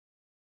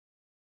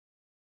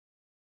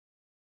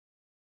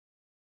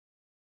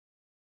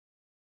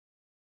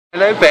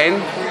Hello, Ben.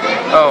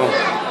 Oh.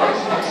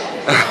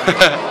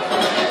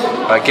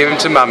 Right, give him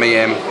to Mummy,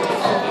 Em.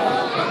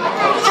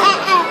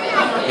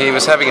 He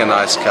was having a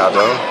nice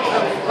cuddle.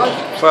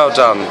 Well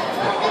done.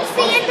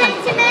 See you,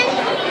 gentlemen.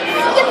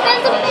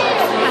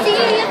 See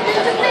you,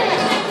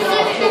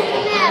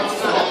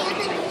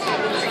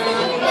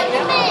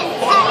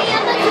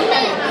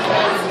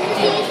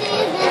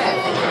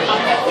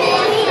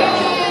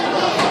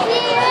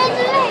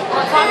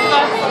 What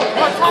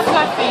time did I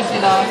feed you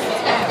last?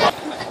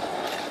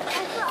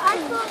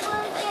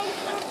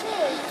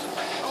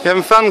 You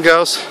having fun,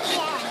 girls?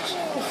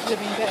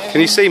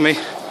 Can you see me?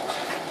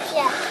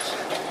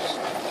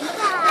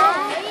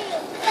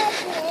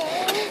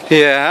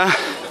 Yeah.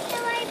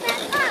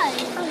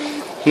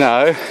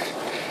 No.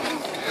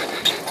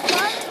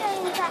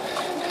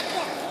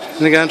 I'm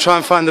going to go and try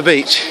and find the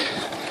beach.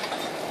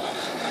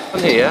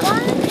 On here.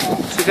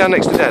 Sit down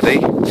next to Daddy.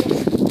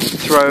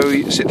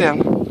 Sit down.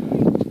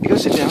 You gotta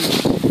sit down.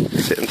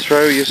 Sit and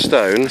throw your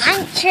stones.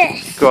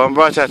 Anxious. Go on,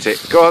 right at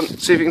it. Go on,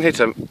 see if you can hit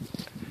them.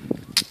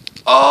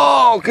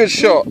 Oh, good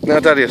shot. Now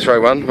Daddy will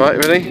throw one. Right,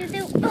 ready?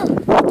 That's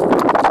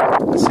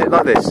it,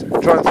 like this.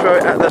 Try and throw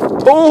it at the...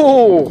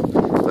 Oh!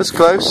 That's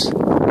close.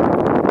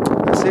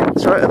 That's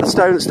it. Throw it at the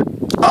stone.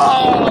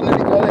 Oh,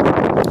 nearly got it.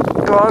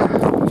 Go on.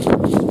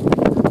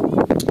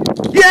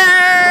 Yay!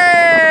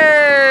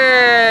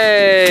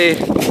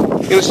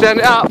 You gonna stand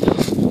it up?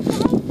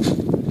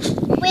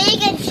 We're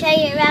going to show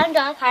you around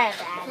our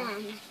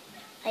caravan.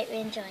 Hope you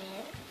enjoy it.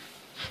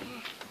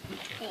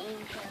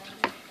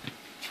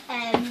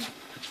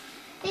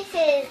 This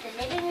is the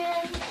living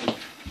room,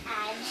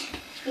 and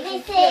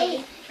this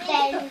is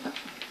Ben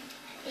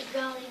is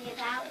rolling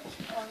about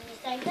on the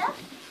sofa.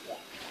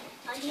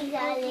 And he's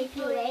our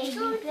little baby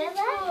brother.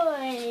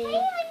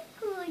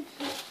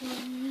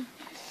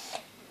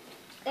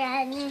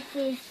 And this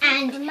is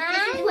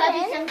where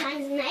we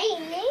sometimes make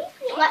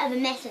quite of a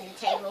mess on the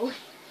table.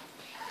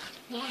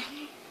 Yeah.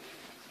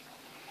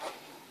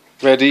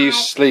 Where do you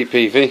sleep,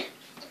 Evie?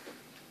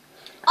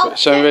 Oh,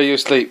 Show me where you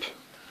sleep.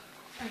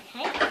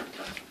 Okay.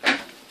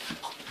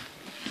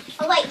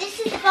 Oh wait, this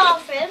is the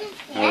bathroom.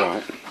 Yeah.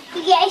 Alright.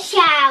 You get a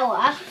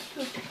shower.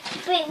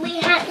 But we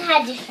hadn't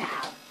had a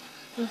shower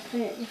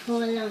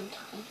for a long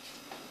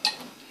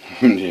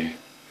time. Yeah.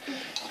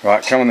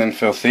 Right, come on then,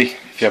 filthy.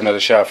 If you haven't had a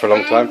shower for a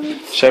long time.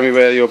 Show me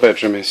where your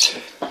bedroom is.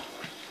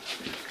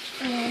 This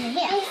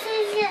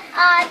is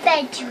our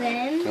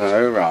bedroom.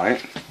 Oh,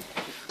 right.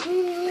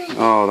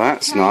 Oh,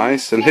 that's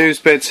nice. And whose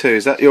bed's who?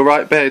 Is that your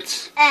right bed?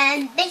 This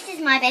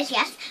is my bed,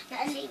 yes.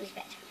 That's Levy's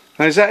bed.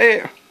 Oh, is that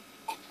it?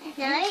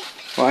 No.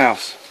 What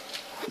else?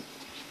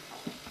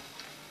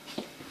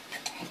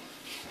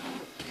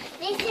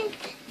 This is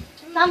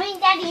Mummy,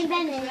 Daddy and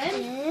Ben's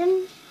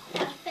room.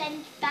 That's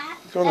Ben's back.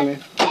 Go on then.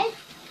 Bed.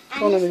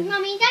 And this is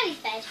Mummy and Daddy's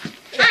bed.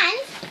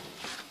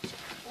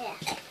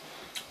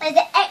 And there's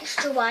an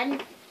extra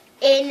one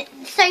in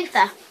the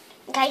sofa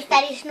in case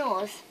Daddy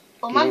snores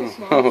or Mum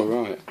snores. Oh,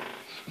 right.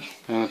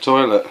 And a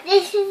toilet.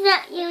 This is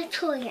not your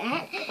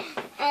toilet,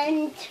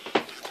 and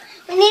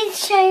we need to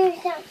show you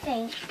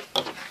something.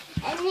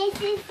 And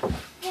this is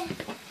the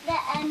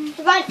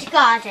front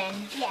garden.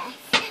 Yes.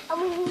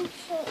 And we need to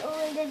show you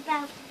all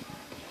about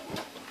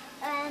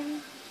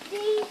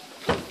this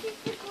is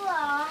the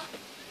grass.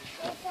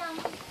 There's some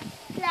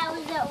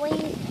flowers that we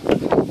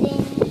put in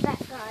the back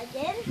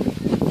garden.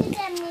 This is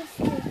Emily's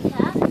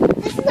scooter.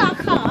 This is our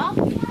car.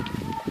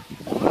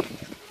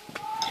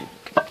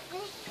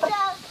 This is our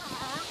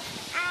car.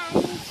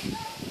 And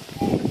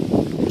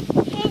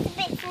here's a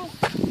bit of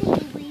seaweed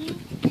that we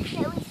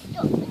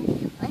stopped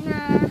on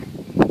our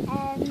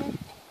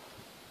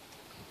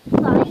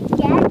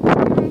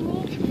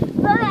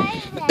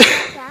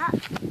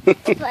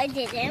bike, but I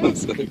didn't.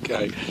 That's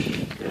okay.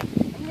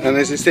 And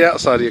is this the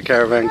outside of your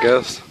caravan,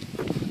 girls?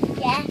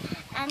 Yeah,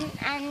 and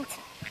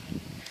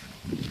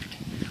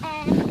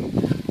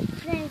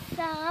there's some it's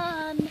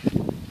not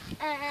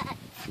a house.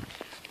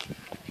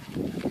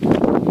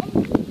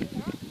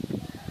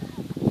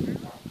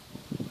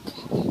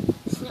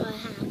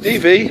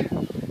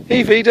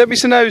 Evie, don't be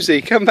so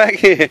nosy. Come back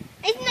here.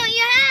 It's not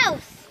your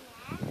house.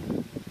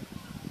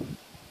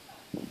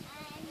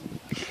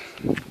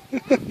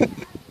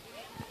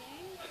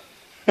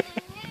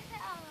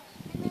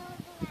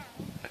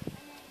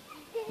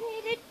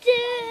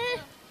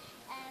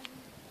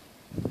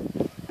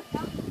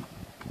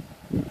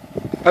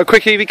 Oh,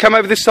 quick, Evie, come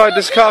over this side.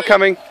 There's a car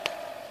coming.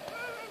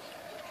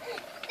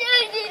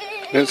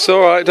 It's all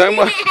right. Don't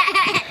worry.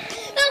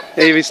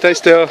 Evie, stay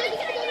still.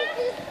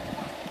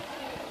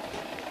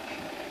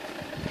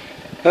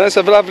 That's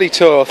a lovely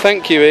tour.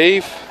 Thank you,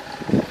 Eve.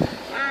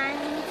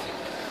 And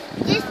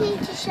just need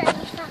to show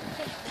you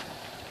something.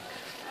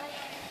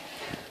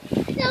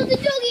 There's a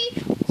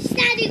doggy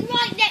standing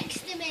right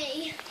next to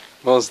me.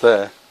 Was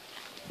there?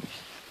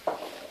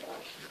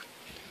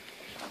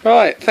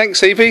 Right,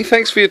 thanks, Evie.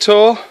 Thanks for your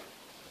tour.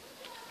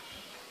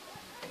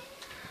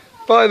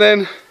 Bye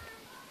then.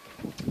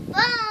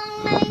 Bye.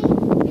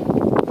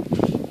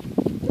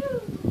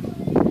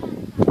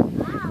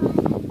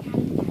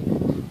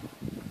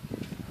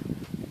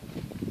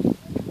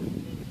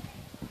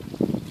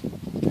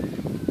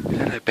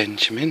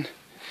 Benjamin.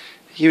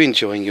 Are you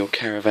enjoying your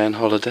caravan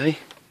holiday?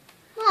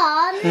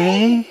 Mom,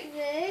 Hey?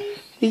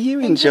 Are you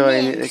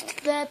enjoying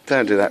it?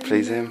 Don't do that,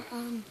 please, Em.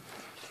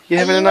 You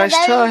having a nice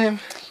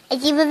time? Are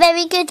you a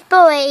very good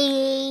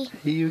boy?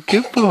 Are you a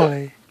good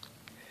boy?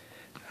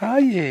 Are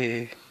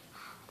you?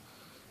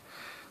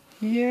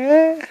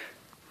 Yeah?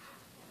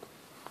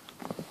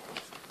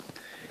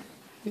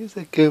 He's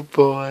a good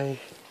boy.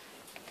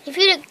 If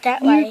you look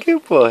that You're way. a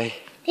good boy.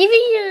 If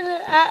you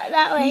look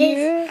that way,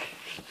 Yeah.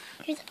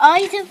 his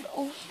eyes have...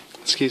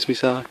 Excuse me,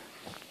 sir.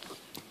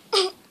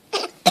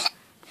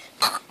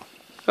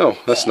 Oh,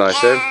 that's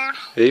nice, Em.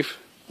 Eve.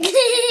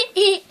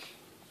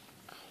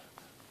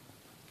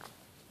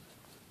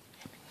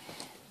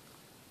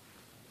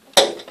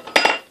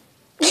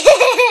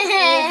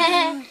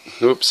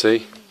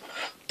 Whoopsie.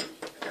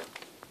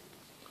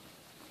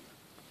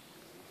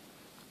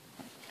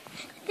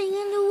 Everything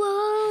in the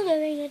world,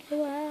 everything in the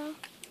world.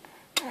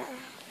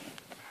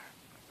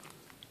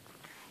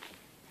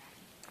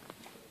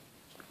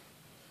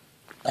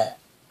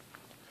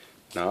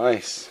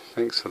 Nice.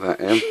 Thanks for that,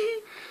 Em.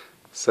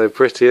 So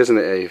pretty, isn't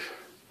it, Eve?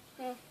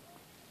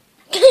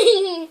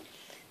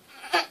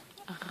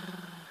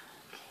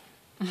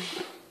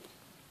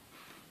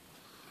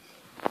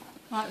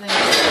 Right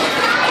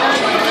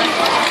then.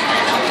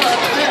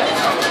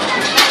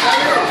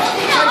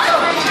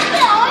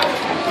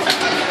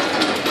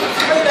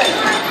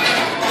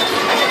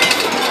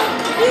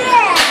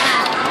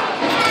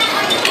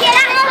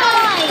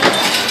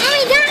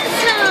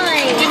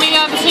 Give me the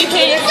other two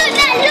pieces. Look,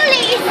 that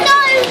lolly is so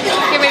good.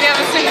 Give me the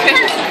other two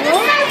pieces.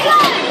 So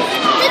close.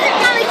 Doesn't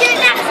Mummy do it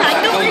that side,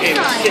 not this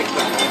side.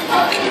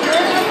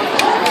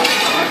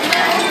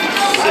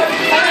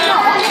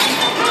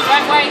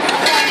 Don't wait.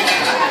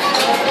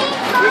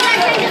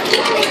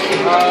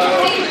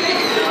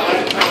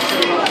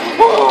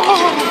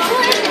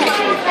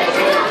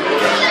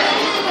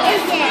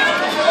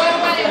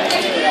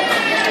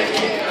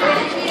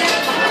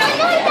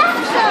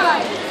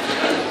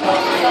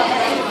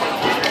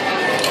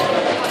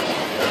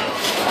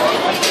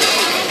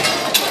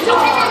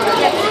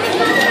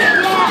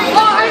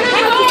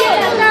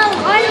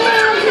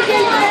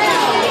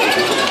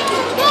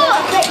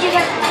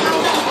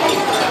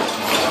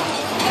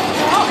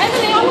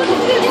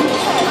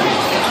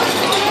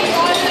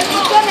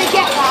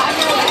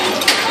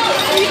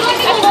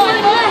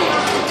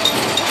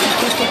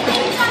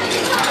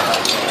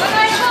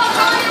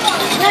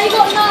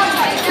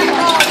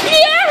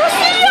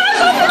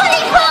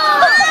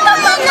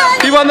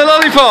 You won the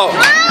lollipop!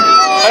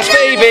 That's for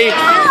Evie.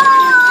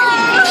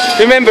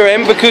 Remember,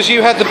 Em, because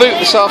you had the boot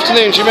this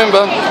afternoon, do you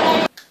remember? Can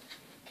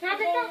I have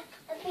that?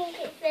 I think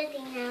it's ready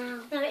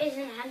now. No, it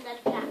isn't. I haven't done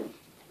a pat.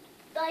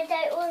 But I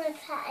don't want a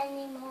pat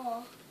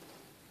anymore.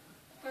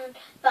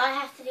 But I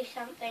have to do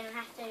something. I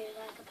have to do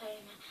like a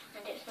pony,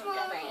 and it's not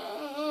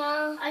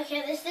going. Okay,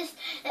 let's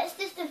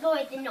just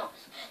avoid the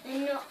knots. Avoid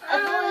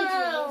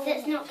means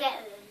let's not get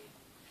them.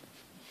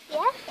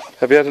 Yeah?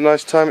 Have you had a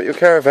nice time at your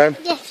caravan?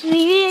 Yes, we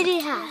really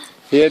have.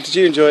 Yeah, did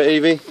you enjoy it,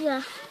 Evie?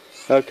 Yeah.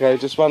 Okay,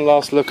 just one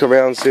last look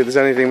around, see if there's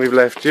anything we've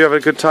left. Do you have a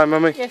good time,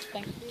 Mummy? Yes,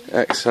 thank you.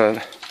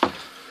 Excellent.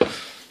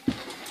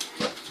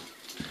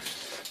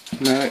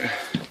 No,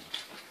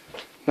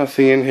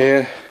 nothing in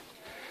here.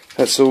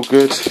 That's all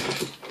good.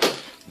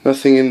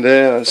 Nothing in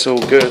there. That's all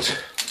good.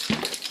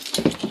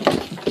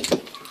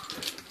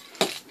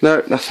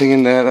 No, nothing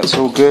in there. That's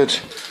all good.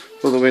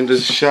 All the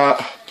windows are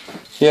shut.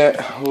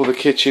 Yeah, all the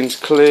kitchen's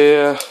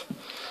clear.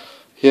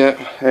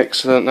 Yeah,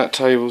 excellent. That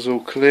table's all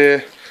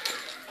clear.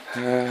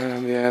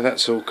 Yeah,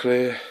 that's all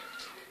clear.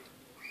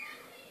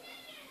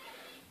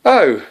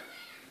 Oh,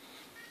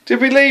 did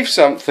we leave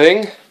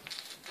something?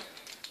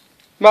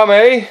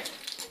 Mummy?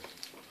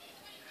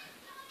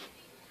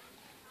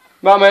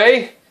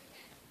 Mummy?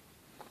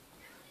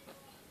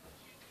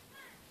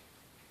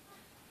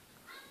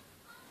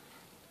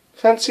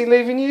 Fancy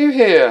leaving you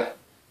here?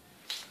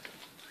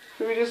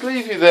 Should we just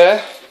leave you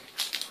there?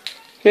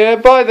 Yeah,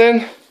 bye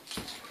then.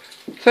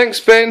 Thanks,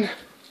 Ben.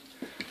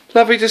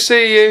 Lovely to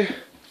see you.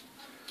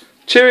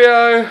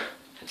 Cheerio.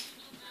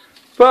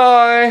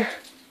 Bye.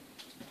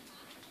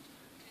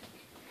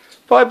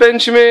 Bye,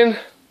 Benjamin.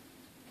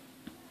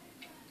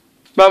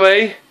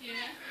 Mummy? Yeah.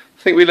 I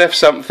think we left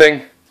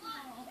something.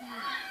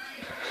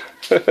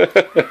 Oh,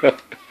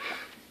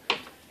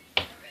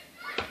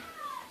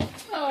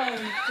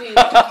 dear.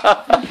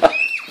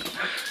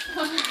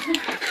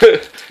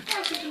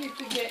 How could you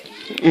forget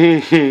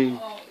you?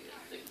 Oh,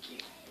 you're so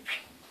cute.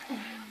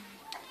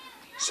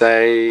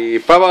 Say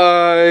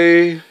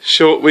bye-bye,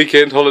 short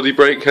weekend holiday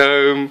break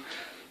home.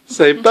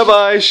 Say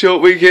bye-bye,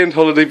 short weekend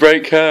holiday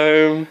break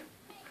home.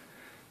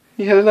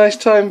 You had a nice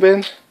time,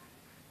 Ben?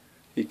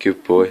 You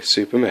good boy,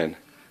 Superman.